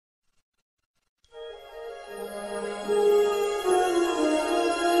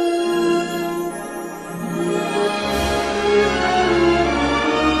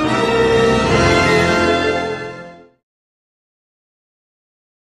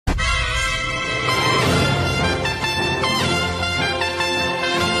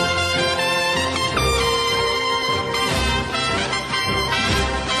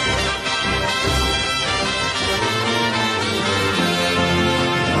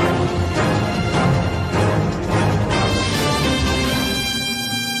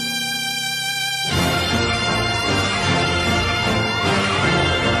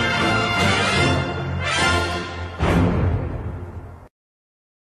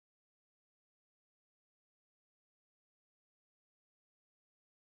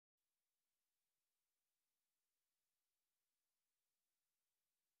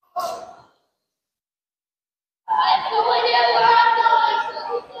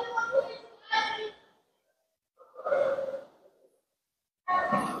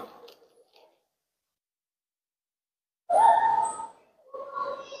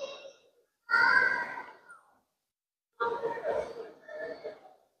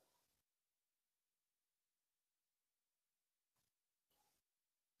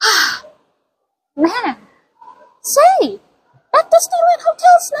Man, say, that Disneyland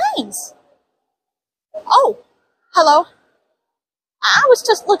hotel's nice. Oh, hello. I was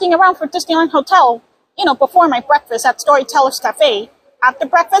just looking around for Disneyland Hotel, before my breakfast at Storyteller's Cafe. After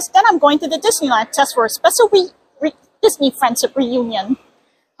breakfast, then I'm going to the Disneyland test for a special Disney Friendship reunion.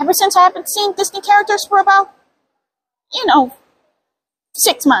 Ever since I haven't seen Disney characters for about,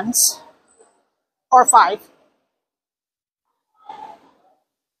 6 months. Or 5.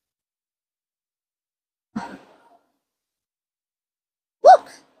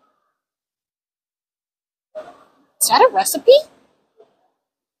 Look! Is that a recipe?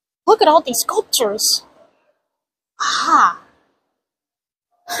 Look at all these sculptures. Ah!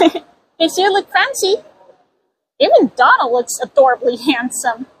 They sure look fancy. Even Donald looks adorably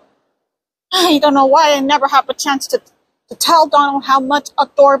handsome. I don't know why I never have a chance to tell Donald how much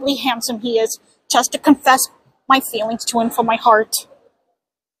adorably handsome he is, just to confess my feelings to him from my heart.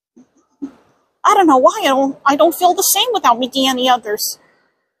 I don't know why I don't feel the same without meeting any others.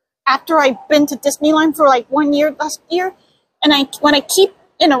 After I've been to Disneyland for like 1 year last year, and when I keep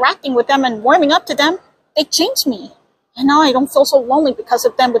interacting with them and warming up to them, they change me. And now I don't feel so lonely because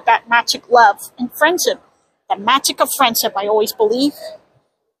of them with that magic love and friendship. The magic of friendship, I always believe.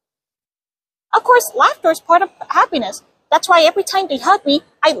 Of course, laughter is part of happiness. That's why every time they hug me,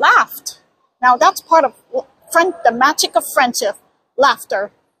 I laughed. Now that's part of the magic of friendship.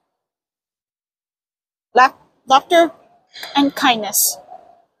 Laughter. Laughter and kindness.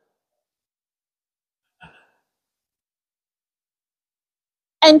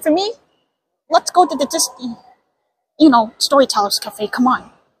 And for me, let's go to the Disney, Storyteller's Cafe. Come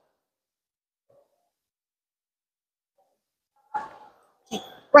on. Okay.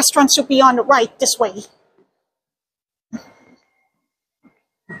 Restaurant should be on the right, this way.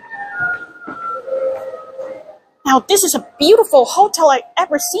 Now, this is a beautiful hotel I've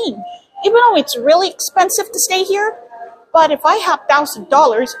ever seen. Even though it's really expensive to stay here, but if I have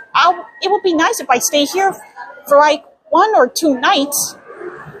 $1,000, it would be nice if I stay here for like 1 or 2 nights,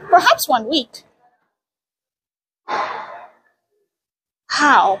 perhaps 1 week.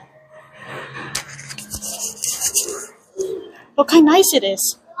 How? Look how nice it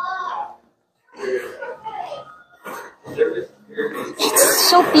is. It's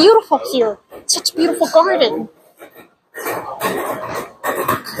so beautiful here. Such a beautiful garden.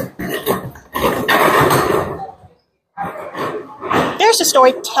 There's the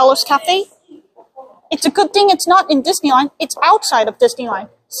Storyteller's Cafe. It's a good thing it's not in Disneyland. It's outside of Disneyland,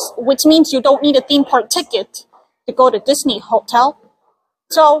 which means you don't need a theme park ticket to go to Disney Hotel.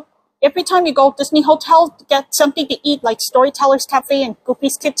 So every time you go to Disney Hotel to get something to eat like Storyteller's Cafe and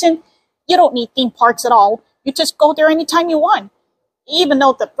Goofy's Kitchen, you don't need theme parks at all. You just go there anytime you want, even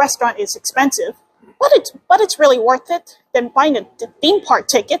though the restaurant is expensive. But it's really worth it than buying a theme park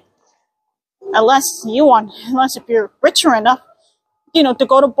ticket, unless if you're richer enough, to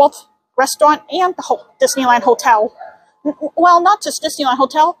go to both restaurant and the Disneyland Hotel. Well, not just Disneyland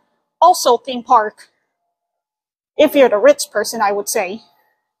Hotel, also theme park. If you're the rich person, I would say.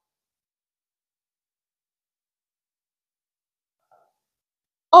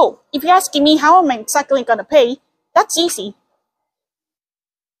 Oh, if you're asking me how am I exactly gonna pay, that's easy.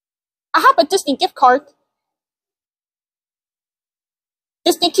 I have a Disney gift card.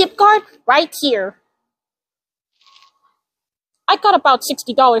 Disney gift card right here. I got about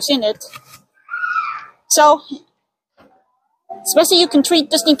 $60 in it. So, especially you can treat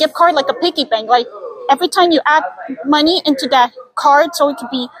Disney gift card like a piggy bank. Like, every time you add money into that card, so it could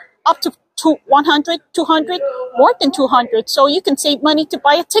be up to 100, 200, more than 200. So you can save money to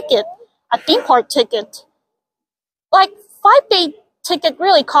buy a ticket, a theme park ticket. Like, 5-day ticket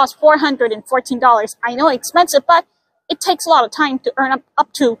really costs $414. I know it's expensive, but it takes a lot of time to earn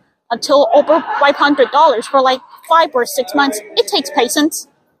up to until over $500 for like 5 or 6 months. It takes patience.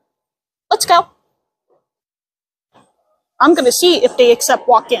 Let's go. I'm gonna see if they accept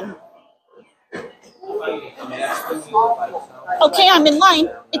walk-in. Okay, I'm in line.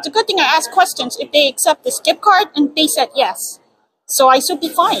 It's a good thing I asked questions if they accept this gift card, and they said yes. So I should be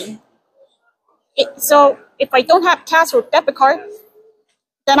fine. So if I don't have cash or debit card,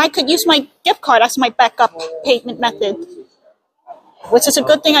 then I could use my gift card as my backup payment method. Which is a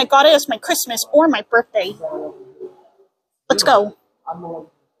good thing I got it as my Christmas or my birthday. Let's go.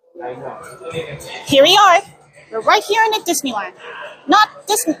 Here we are. We're right here in the Disneyland. Not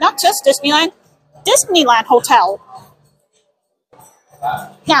just Disneyland, Disneyland Hotel.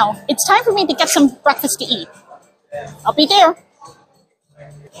 Now, it's time for me to get some breakfast to eat. I'll be there.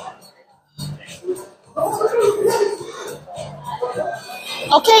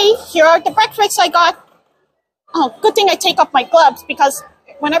 Okay, here are the breakfasts I got. Oh, good thing I take off my gloves because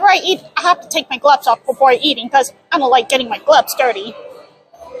whenever I eat, I have to take my gloves off before eating because I don't like getting my gloves dirty.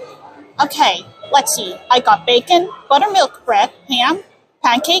 Okay, let's see. I got bacon, buttermilk bread, ham,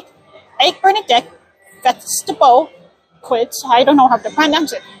 pancake, egg benedict, vegetable, quids. I don't know how to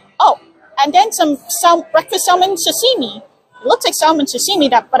pronounce it. Oh, and then some breakfast salmon sashimi. It looks like salmon sashimi,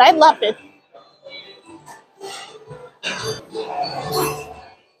 but I love it.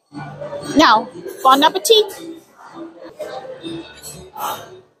 Now, bon appetit.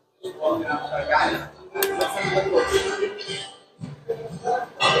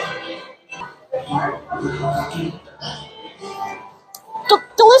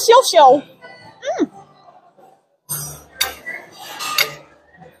 Delicioso.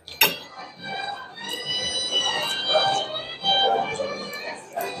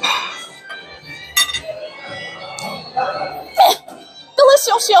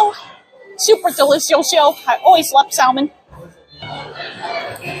 Delicioso. Super delicioso. I always love salmon.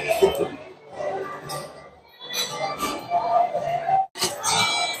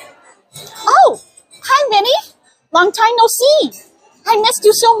 Oh, hi Minnie. Long time no see. I missed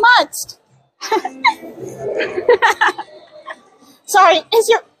you so much. Sorry,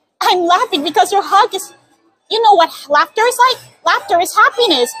 I'm laughing because your hug is, you know what laughter is like? Laughter is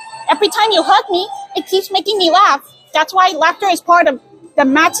happiness. Every time you hug me, it keeps making me laugh. That's why laughter is part of the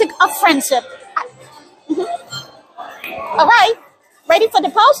magic of friendship. All right, ready for the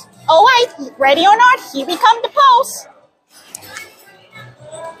pose? All right, ready or not, here we come the pose.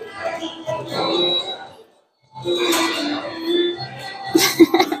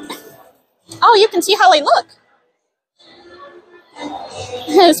 Oh, you can see how I look.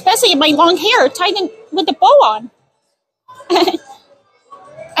 Especially my long hair tied in with the bow on.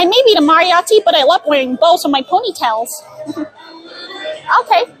 I may be the mariachi, but I love wearing bows on my ponytails.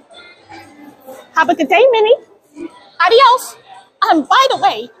 Okay. Have a good day, Minnie. Adios. By the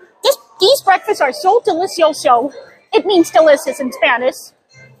way, these breakfasts are so delicioso. It means delicious in Spanish.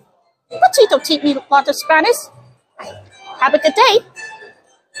 Panchito teach me a lot of Spanish. Have a good day.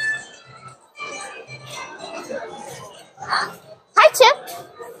 Hi, Chip.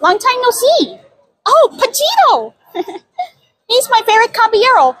 Long time no see. Oh, Panchito. He's my favorite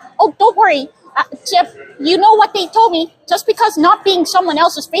caballero. Oh, don't worry. Chip, you know what they told me. Just because not being someone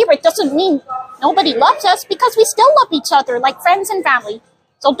else's favorite doesn't mean nobody loves us, because we still love each other like friends and family.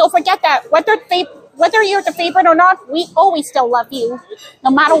 So don't forget that. Whether you're the favorite or not, we always still love you,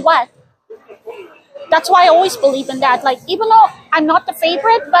 no matter what. That's why I always believe in that. Like, even though I'm not the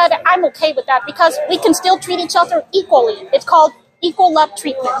favorite, but I'm okay with that because we can still treat each other equally. It's called equal love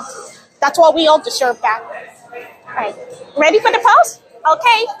treatment. That's why we all deserve that. All right, ready for the pose?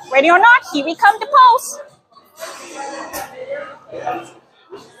 Okay, ready or not, here we come the pose.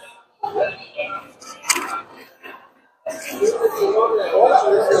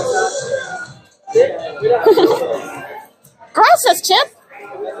 Gracias, Chip.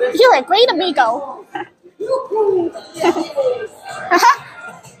 You're a great amigo.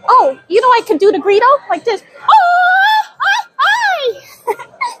 Oh, you know I can do the grito like this. Oh, hi.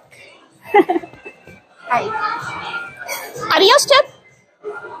 Hi. Adios, Chip.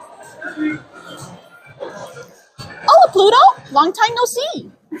 Hola, Pluto. Long time no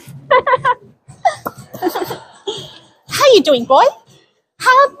see. How you doing, boy?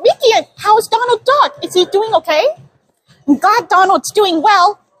 How's Donald Duck? Is he doing okay? God, Donald's doing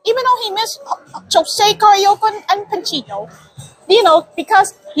well, even though he missed José Carioca and Panchito. You know,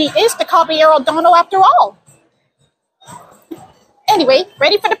 because he is the Caballero Donald after all. Anyway,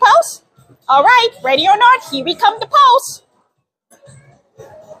 ready for the pose? All right, ready or not, here we come the pose.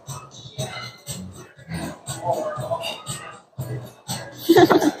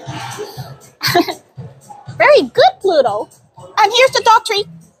 Very good, Pluto. And here's the dog treat.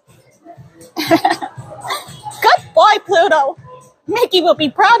 Good boy, Pluto. Mickey will be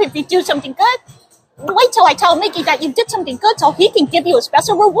proud if you do something good. Wait till I tell Mickey that you did something good so he can give you a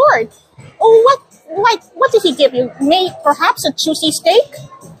special reward. Oh, what did he give you? Perhaps a juicy steak?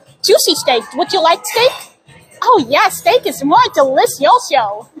 Juicy steak. Would you like steak? Oh, yeah, steak is more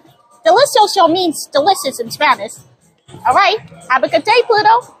delicioso. Delicioso means delicious in Spanish. All right, have a good day,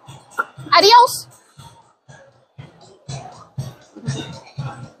 Pluto. Adios.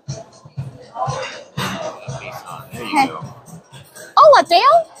 Hola,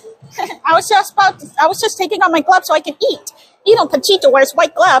 Dale. I was just taking on my gloves so I can eat. You know, Panchito wears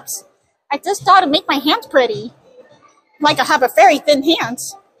white gloves. I just thought it'd make my hands pretty. Like I have a very thin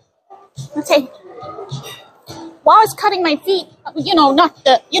hands. Okay. While I was cutting my feet, you know, not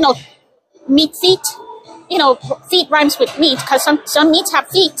the, you know, meat feet. You know, feet rhymes with meat because some meats have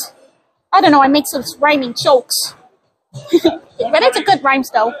feet. I don't know, I make some rhyming jokes. But it's a good rhymes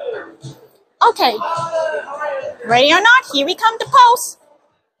though. Okay. Ready or not, here we come to pose.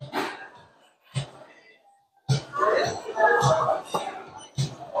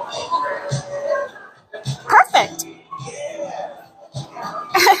 Perfect.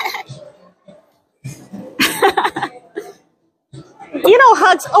 You know,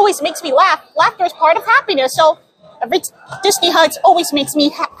 hugs always makes me laugh. Laughter is part of happiness, so every Disney hugs always makes me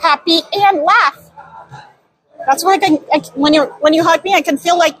happy and laugh. That's why when you hug me, I can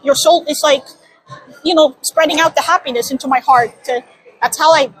feel like your soul is like, you know, spreading out the happiness into my heart. That's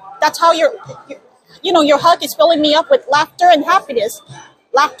how your hug is filling me up with laughter and happiness.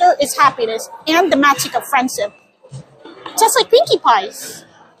 Laughter is happiness and the magic of friendship. Just like Pinkie Pies.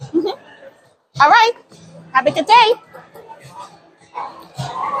 All right. Have a good day.